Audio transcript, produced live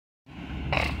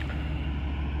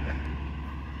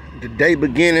the day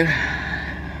beginning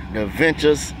the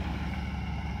adventures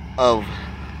of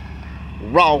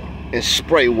raw and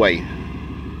sprayway.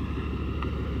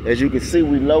 As you can see,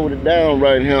 we loaded down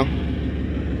right here.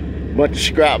 Bunch of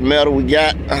scrap metal we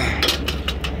got.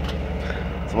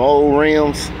 Some old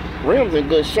rims. Rims in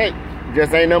good shape.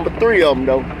 Just ain't number 3 of them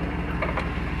though.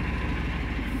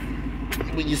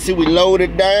 You see we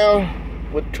loaded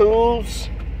down with tools,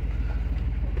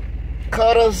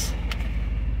 cutters,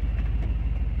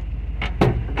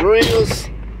 drills.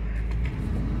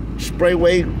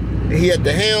 Sprayway, he at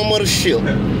the helm of the ship.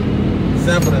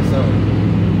 Sample that song.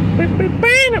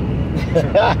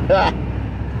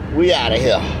 We out of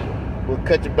here. We'll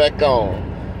cut you back on.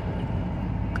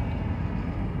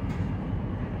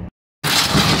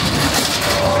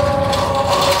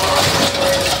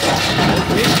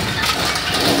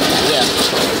 Yeah.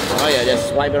 Oh yeah, just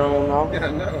swipe it on off. Yeah,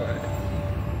 I know.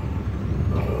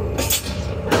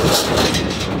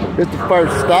 This is the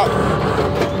first stop.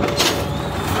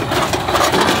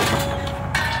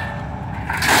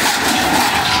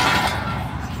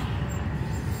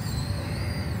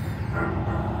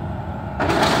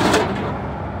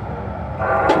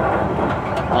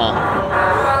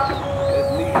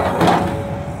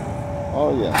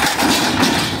 Oh yeah.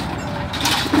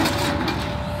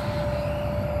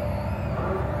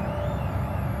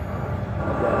 I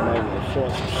got maybe a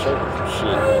short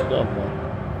shit back up on.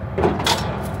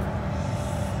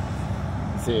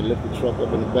 He said lift the truck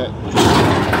up in the back.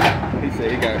 He said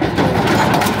he got to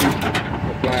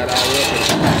apply it all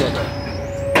up.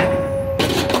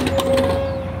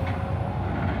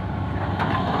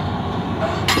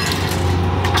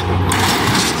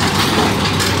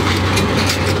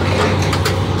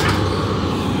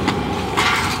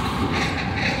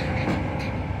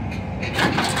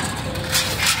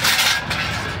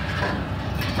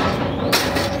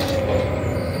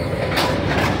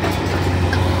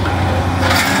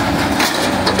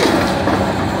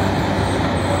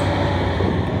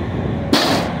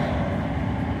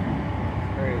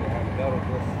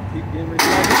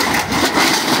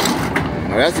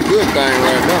 That's a good thing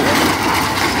right now.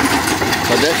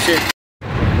 But that shit,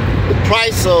 the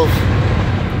price of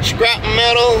scrap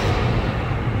metal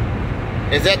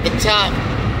is at the top.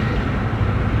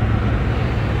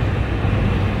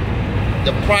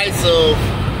 The price of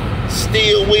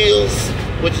steel wheels,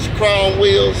 which is chrome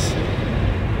wheels,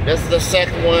 that's the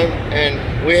second one.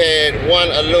 And we had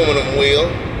one aluminum wheel.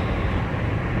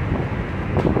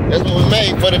 That's what we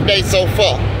made for the day so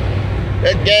far.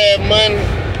 That gas money,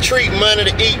 treat money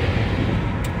to eat.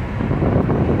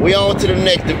 We on to the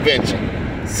next adventure.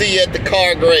 See you at the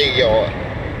car graveyard.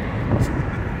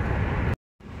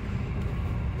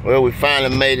 Well, we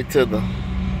finally made it to the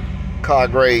car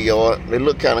graveyard. They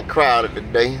look kind of crowded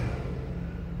today.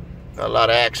 Got a lot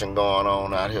of action going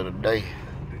on out here today.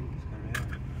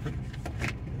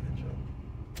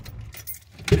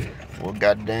 Well,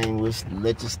 goddamn, we'll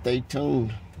let you stay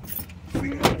tuned.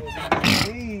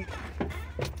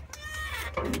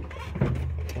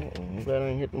 Glad I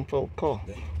ain't hit them folk car.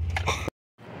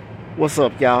 What's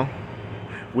up, y'all?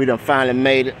 We done finally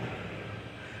made it.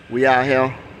 We out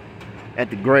here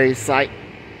at the grave site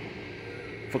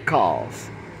for cars.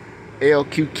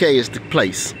 LQK is the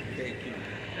place.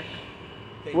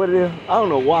 What it is? I don't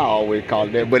know why I always call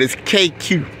it that, but it's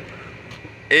KQ.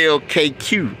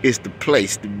 LKQ is the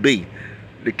place to be.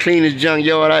 The cleanest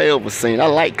junkyard I ever seen. I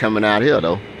like coming out here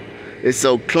though. It's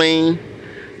so clean,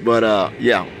 but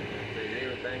yeah.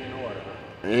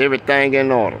 Everything in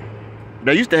order.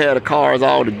 They used to have the cars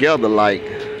all together, like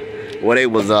where they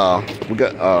was we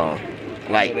got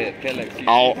like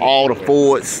all the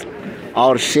Fords,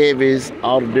 all the Chevys,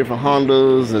 all the different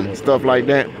Hondas and stuff like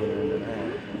that.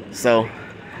 So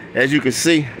as you can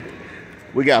see,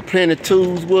 we got plenty of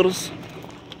tools with us.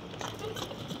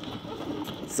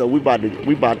 So we about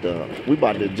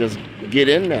to just get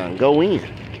in there and go in.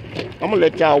 I'm gonna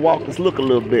let y'all walk us look a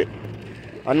little bit.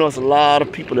 I know it's a lot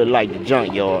of people that like the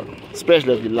junkyard,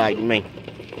 especially if you like me.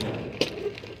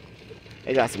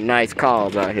 They got some nice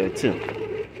cars out here too.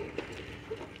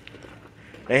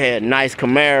 They had nice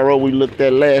Camaro we looked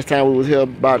at last time we was here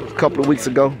about a couple of weeks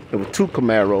ago. There were 2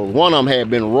 Camaros. One of them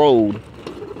had been rolled,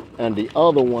 and the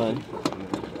other one,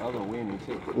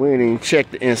 we didn't even check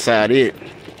the inside of it.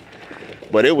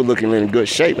 But it was looking in good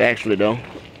shape actually though.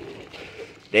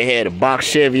 They had a box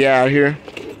Chevy out here.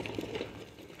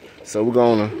 So we're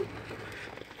gonna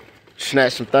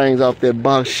snatch some things off that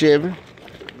box Chevy.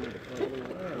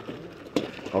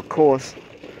 Of course,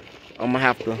 I'm gonna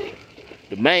have to,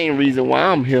 the main reason why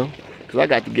I'm here, because I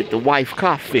got to get the wife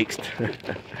car fixed.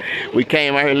 We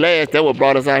came out here last. That what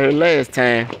brought us out here last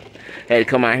time. Had to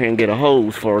come out here and get a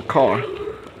hose for a car.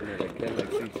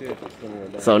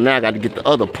 So now I got to get the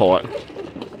other part.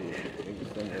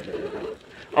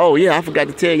 Oh yeah, I forgot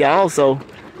to tell y'all also,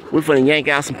 we're finna yank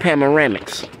out some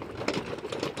Panoramics.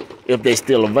 If they're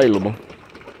still available.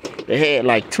 They had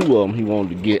like 2 of them he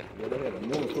wanted to get.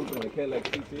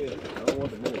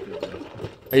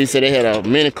 He said they had a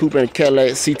Mini Cooper and a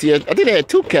Cadillac CTS. I think they had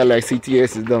 2 Cadillac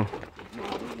CTSs though.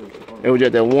 It was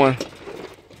just that one.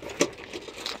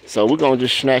 So we're gonna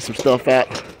just snatch some stuff out.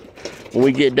 When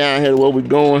we get down here to where we're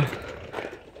going,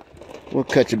 we'll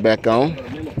cut you back on.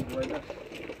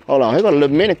 Hold on, here's got a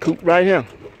little Mini Coupe right here.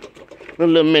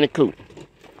 Little Mini Coupe.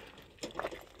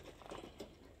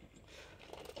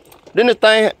 Didn't this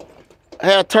thing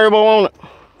have turbo on it?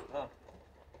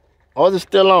 Or is it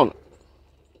still on it?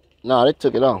 No, they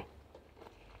took it off.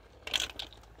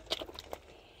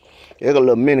 Here's a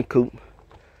little Mini Coupe.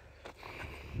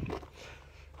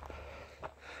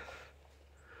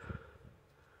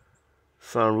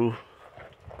 Sunroof.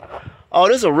 Oh,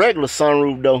 this is a regular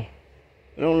sunroof though.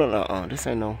 No, this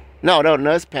ain't no. No,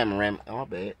 it's Panoramic. Oh, my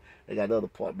bad. They got the other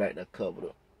part back that covered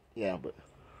up. Yeah,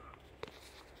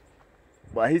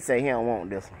 but he say he don't want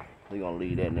this one. We gonna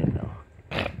leave that in there though.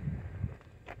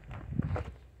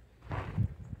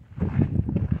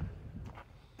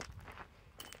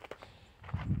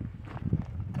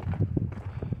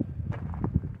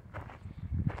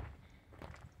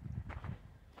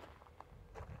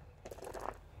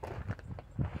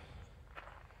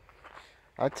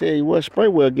 I tell you what, spray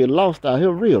well get lost out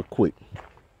here real quick.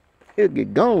 He'll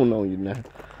get gone on you now. I'm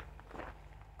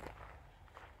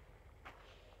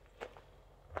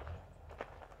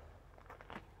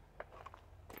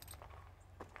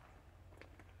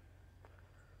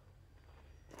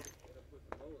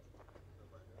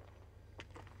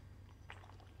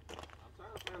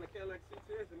trying to find a Cadillac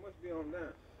CTS. It must be on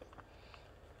down.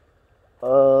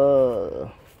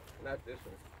 Not this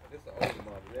one. This is an old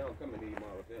model. They don't come in these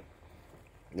models there.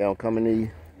 They don't come in these.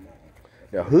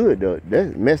 The hood though,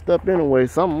 that's messed up anyway.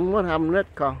 Something what happened to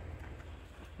that car?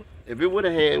 If it would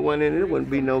have had one in it, it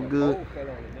wouldn't be no good.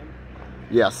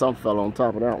 Yeah, something fell on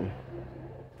top of that one.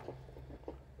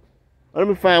 Let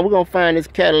me find. We're gonna find this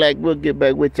Cadillac. We'll get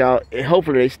back with y'all.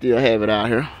 Hopefully they still have it out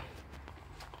here.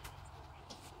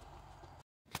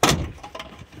 Try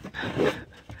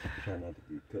not to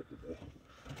be cut today.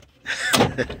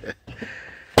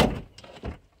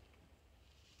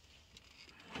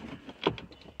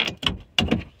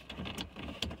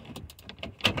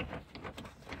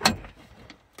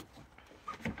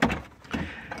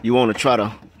 You want to try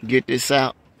to get this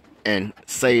out and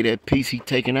say that piece he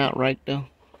taking out right there?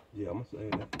 Yeah, I'm gonna say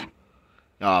that.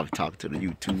 Oh, I'll be talking to the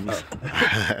YouTubers.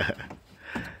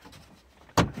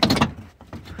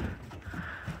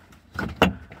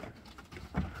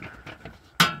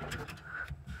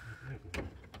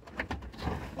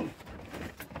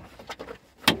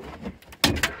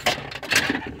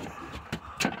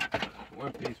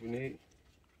 One piece we need.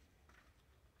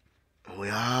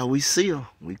 We see her.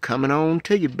 We coming on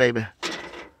to you, baby.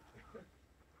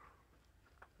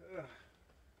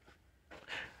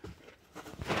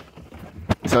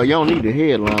 So you don't need the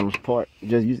headliners part.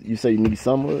 Just you say you need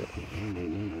some of it.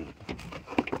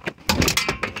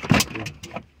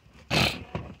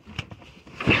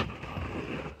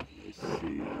 Let's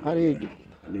see. How do you?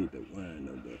 I need the wine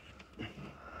number.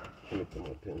 Let me come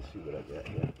up here and see what I got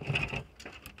here.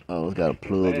 Oh, it's got a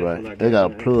plug right. They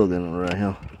got a plug in it right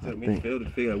here. It took me to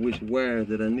figure out which wires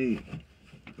that I need,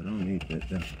 but I don't need that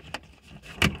though.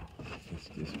 It's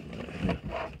this one right here.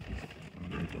 I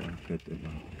don't need that. Cut that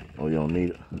one. Oh, you don't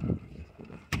need it.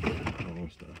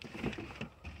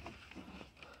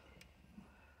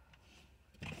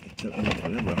 It took me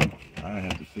forever. I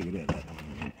have to figure that out.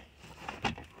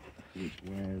 Which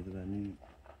wires that I need.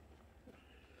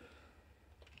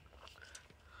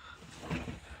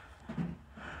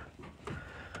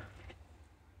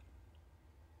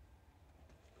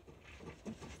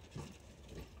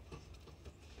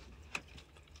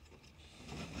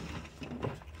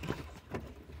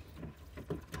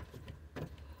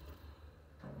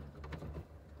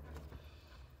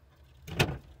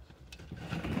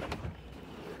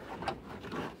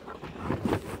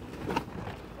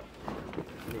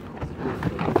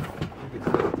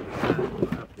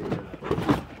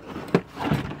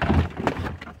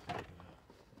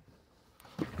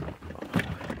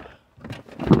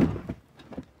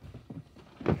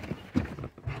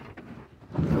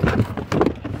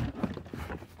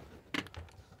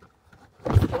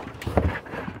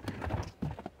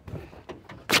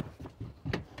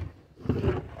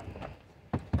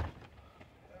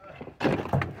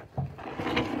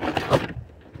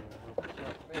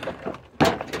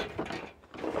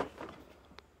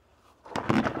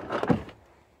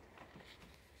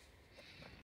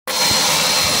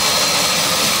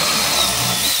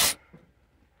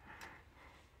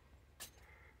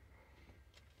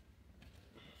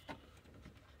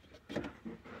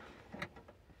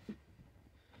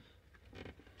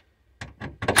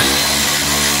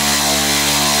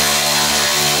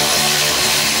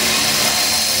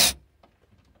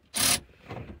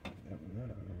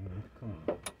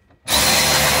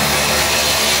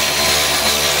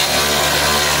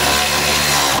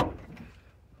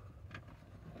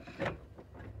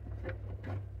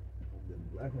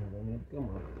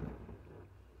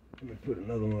 put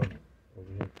another one over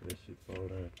here for that shit fall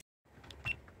down.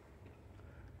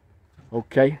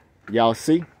 Okay, y'all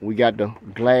see, we got the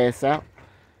glass out.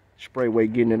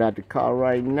 Sprayway getting it out the car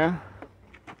right now.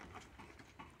 I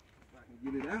can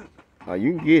get it out. Oh,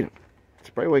 you can get it.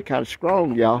 Sprayway kind of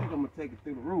strong, y'all. I think I'm gonna take it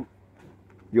through the roof.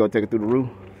 You gonna take it through the roof?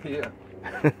 Yeah.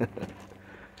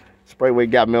 Sprayway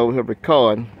got me over here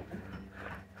recording.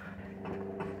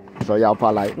 So y'all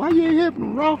probably like, why you ain't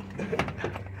helping, bro?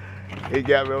 He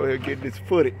got me over here getting this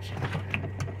footage.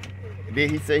 And then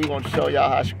he said he want to show y'all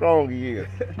how strong he is.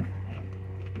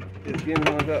 Just give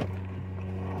me one up.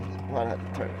 Might have to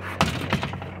turn it.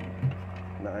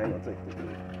 No, I ain't gonna take it.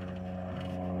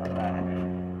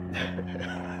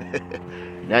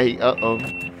 Now he,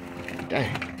 Dang.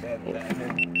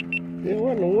 Yeah,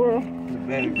 what in the world?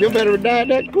 You better die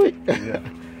that quick. Yeah. Yeah,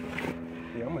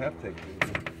 I'm gonna have to take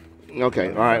it. Okay,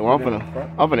 all right. Well, I'm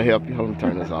gonna help you. Hold on,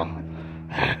 turn this off.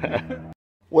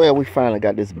 Well, we finally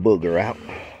got this booger out.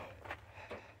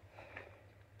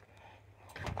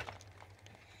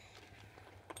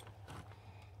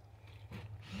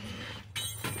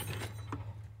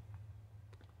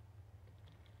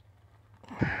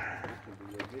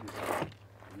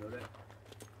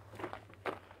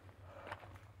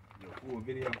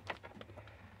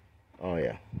 Oh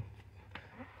yeah.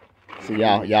 See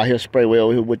y'all hear Sprayway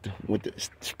over here with the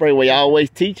Sprayway always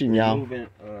teaching y'all. Moving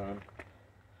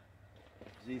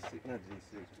G6, not G6,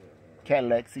 but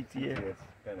Cadillac CTS. yes,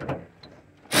 Panoramic.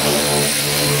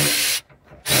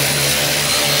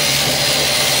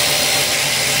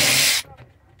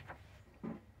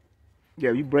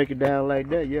 Yeah, you break it down like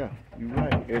that, yeah. You're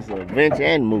right. It's a wrench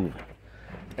and mover.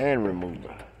 And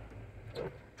remover.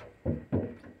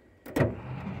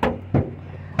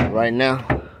 Right now,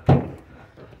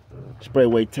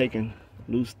 Sprayway taking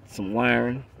loose some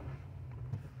wiring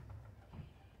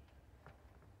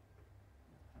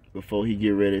before he get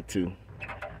ready to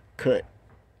cut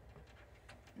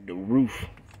the roof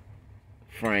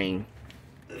frame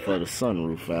for the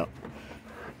sunroof out.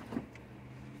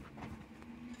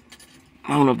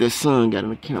 I don't know if that sun got in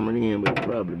the camera in, but it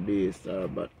probably did. Sorry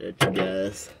about that, you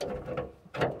guys.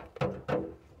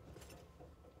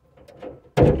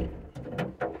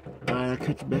 Alright, I'll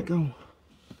cut you back on.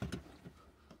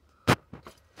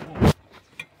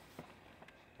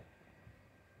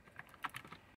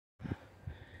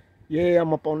 Yeah,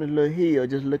 I'm up on this little hill,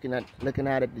 just looking out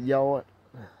at the yard.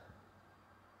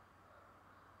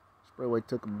 Sprayway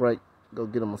took a break, go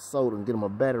get him a soda and get him a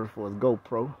battery for his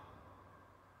GoPro.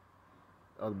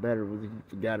 The other battery was, he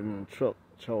forgot it in the truck,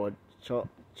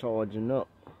 charging up.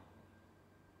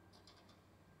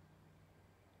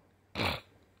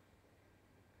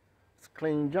 It's a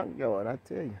clean junkyard, I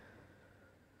tell you.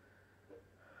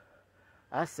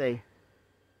 I say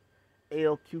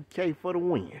LQK for the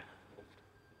win.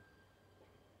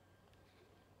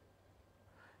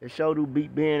 It sure do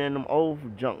beat being in them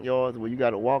old junkyards where you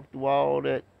gotta walk through all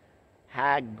that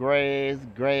high grass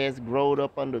growed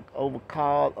up over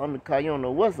car. You don't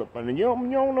know what's up under. You don't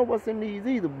know what's in these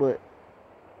either, but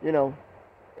you know,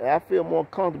 I feel more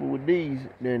comfortable with these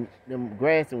than them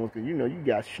grassy ones, because you know you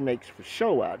got snakes for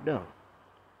sure out there.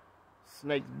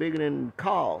 Snakes bigger than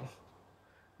cars.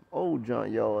 Old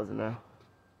junkyards now.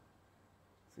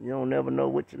 So you don't never know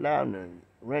what you're allowed to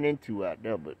run into out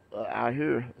there, but out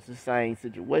here it's the same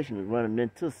situation as running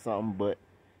into something, but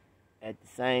at the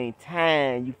same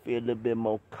time you feel a little bit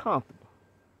more comfortable.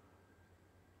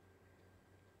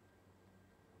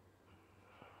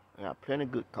 I got plenty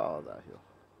of good cars out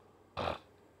here.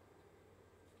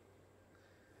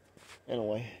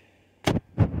 Anyway,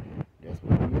 that's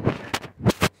what it is.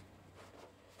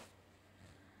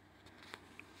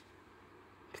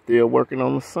 Still working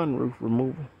on the sunroof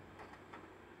removal.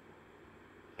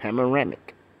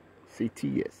 Panoramic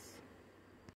CTS.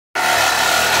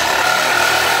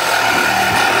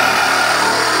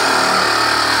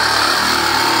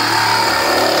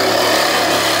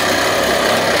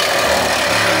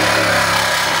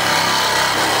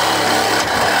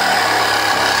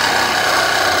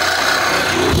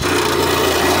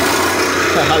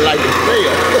 I like the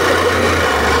feel.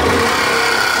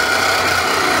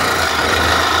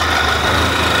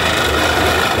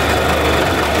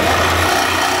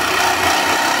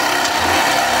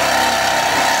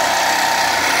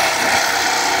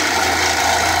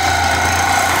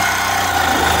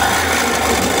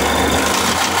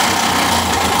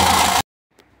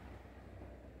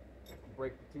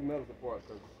 Break the two metals apart,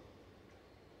 because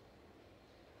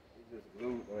it's just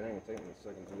glued. Oh, it ain't gonna take me a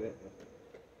second to do that.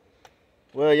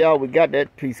 Well, y'all, we got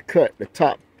that piece cut, the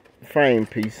top frame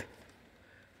piece.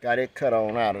 Got it cut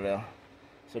on out of there.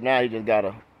 So now you just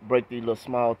gotta break these little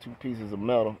small two pieces of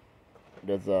metal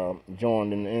that's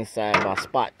joined in the inside by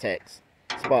spot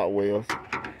wheels,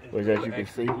 which as you can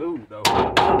see. Glued, though.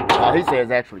 He says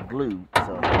it's actually glued.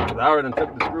 So I already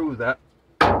took the screws out.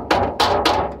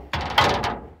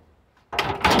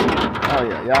 Oh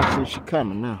yeah, y'all see she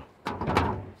coming now.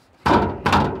 There's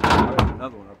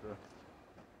another one up there.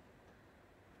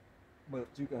 But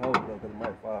you can hold it though, because it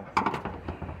might fall.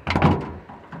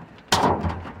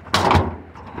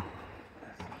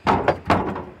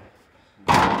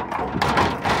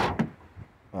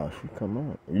 Oh, she come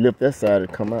out. You lift that side,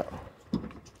 it come out.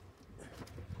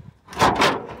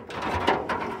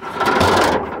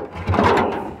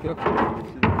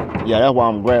 Yeah, that's why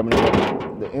I'm grabbing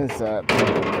the inside.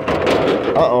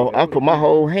 Uh-oh, I put my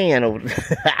whole hand over there.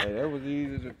 Hey, that was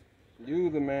easy to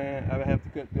use, man. I would have to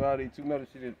cut through all these 2 metals.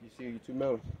 You see these 2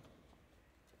 metals?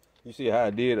 You see how I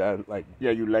did?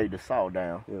 Yeah, you laid the saw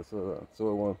down. Yeah, so it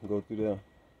won't go through there.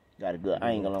 Got a good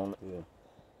angle on it. Yeah.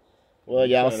 Well,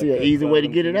 y'all see an easy way to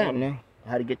get it out now.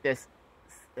 How to get that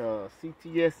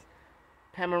CTS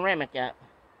Panoramic out.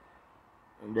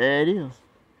 And there it is.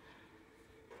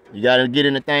 You gotta get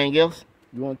anything else?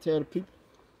 You wanna tell the people?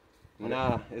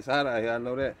 Nah, it's hot out here, I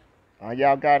know that.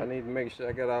 Y'all got I it. need to make sure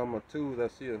I got all my tools. I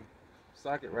see a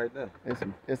socket right there.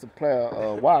 It's a pair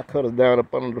of wire cutters down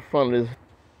up under the front of this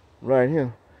right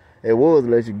here. It was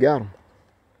unless you got them.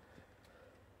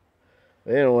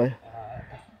 But anyway,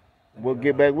 we'll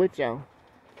get back with y'all.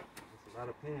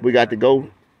 We got to go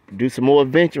do some more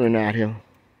adventuring out here.